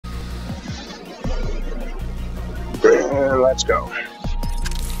And let's go.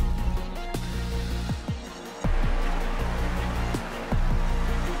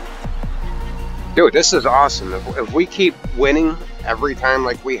 Dude, this is awesome. If we keep winning every time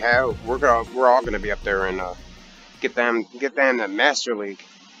like we have, we're all gonna be up there and get them in the Master League.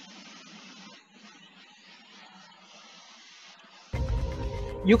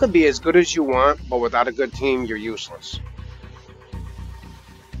 You can be as good as you want, but without a good team, you're useless.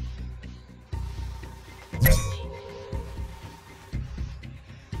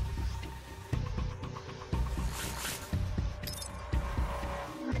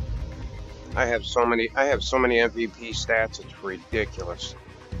 I have so many MVP stats, it's ridiculous.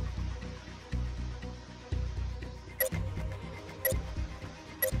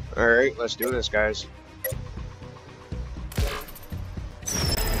 Alright, let's do this, guys.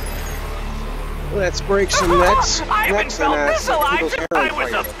 Let's break some necks. I haven't felt this alive since I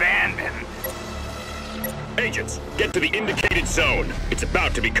was abandoned. Agents, get to the indicated zone. It's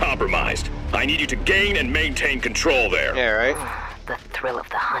about to be compromised. I need you to gain and maintain control there. Yeah, right? The thrill of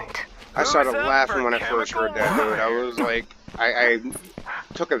the hunt. I started laughing when I first heard that, dude. I was like, I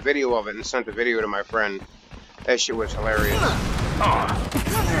took a video of it and sent the video to my friend. That shit was hilarious. The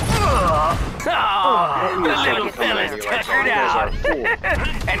little fella's tuckered out. You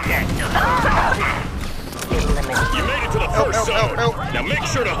made it to the first zone. Now make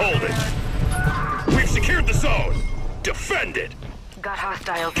sure to hold it. We've secured the zone. Defend it. Got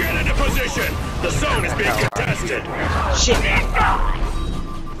hostiles. Get into position. The zone is being contested. Shit.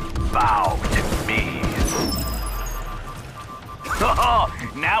 Bow to me. Oh,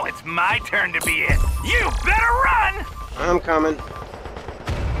 now it's my turn to be it. You better run! I'm coming.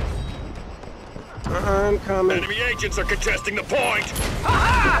 I'm coming. Enemy agents are contesting the point.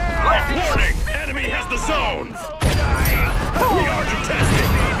 Warning! Enemy has the zone. We are contesting.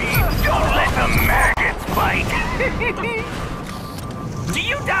 Don't let the maggots bite. Do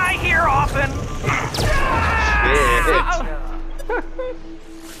you die here often?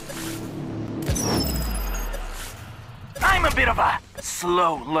 I'm a bit of a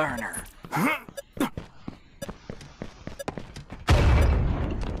slow learner.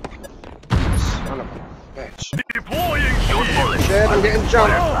 Son of a bitch. Deploying your bullets. Shit, I'm getting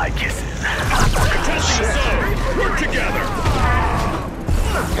jumped. Butterfly kisses. Contesting the zone. Work together.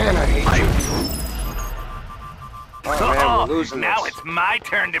 Man, I hate you. Oh man, we're losing now this. it's my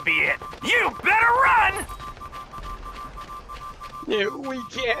turn to be it. You better run! Yeah, we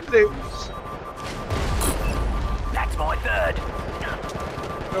can't lose. That's my third.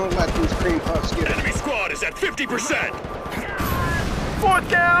 Don't let these cream puffs get it. Enemy squad is at 50%. Fourth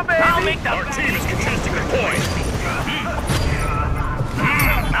down, baby! I'll make the Our team is contesting the point.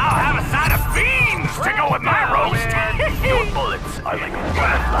 I'll have a side of beans to go with my roast. Your bullets are like a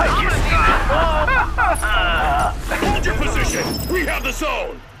butterfly kiss. Hold your position. We have the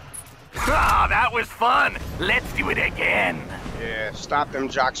zone. Ah, that was fun. Let's do it again. Yeah, stop them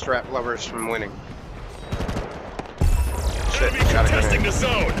jockstrap lovers from winning. Shit, Enemy contesting the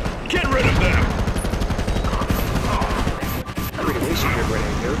zone. Get rid of them. I really wish you could win it,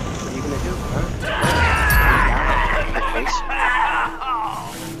 dude. What are you gonna do, huh?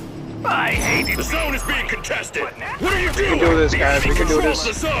 I hate it. The zone is being contested. What are you doing? We can do this, guys. We can do Controls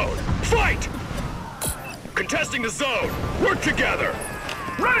this. the zone. Fight! Contesting the zone. Work together.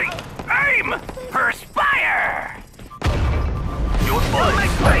 Ready! Aim! Perspire! Your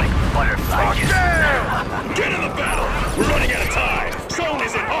bullets like butterfly kisses. Get in the battle. We're running out of time. Zone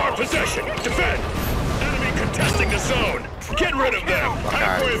is in our possession. Defend. Enemy contesting the zone. Get rid of them.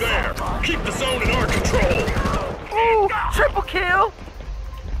 Halfway there. Keep the zone in our control. Ooh, triple kill!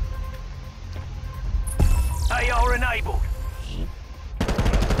 AR enabled.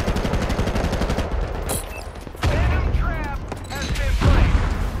 Phantom trap has been placed.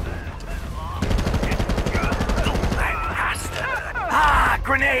 Ah,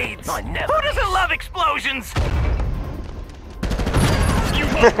 grenades! Who doesn't love explosions? You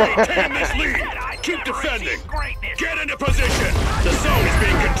must maintain this lead. Keep defending. Get into position. The zone is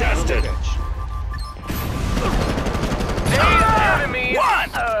being contested. Enemies. One,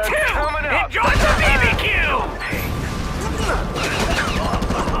 two, enjoy the BBQ!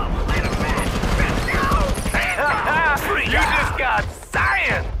 You just got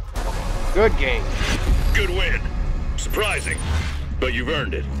science! Good game. Good win. Surprising, but you've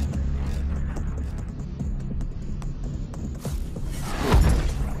earned it.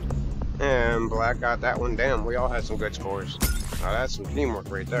 And Black got that one down. We all had some good scores. Now that's some teamwork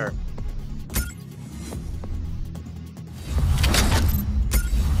right there.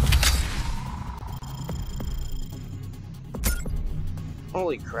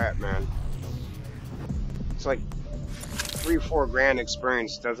 Holy crap, man. It's like 3-4 grand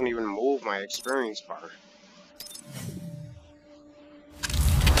experience doesn't even move my experience bar.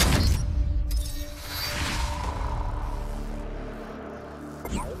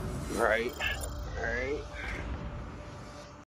 Right. Alright.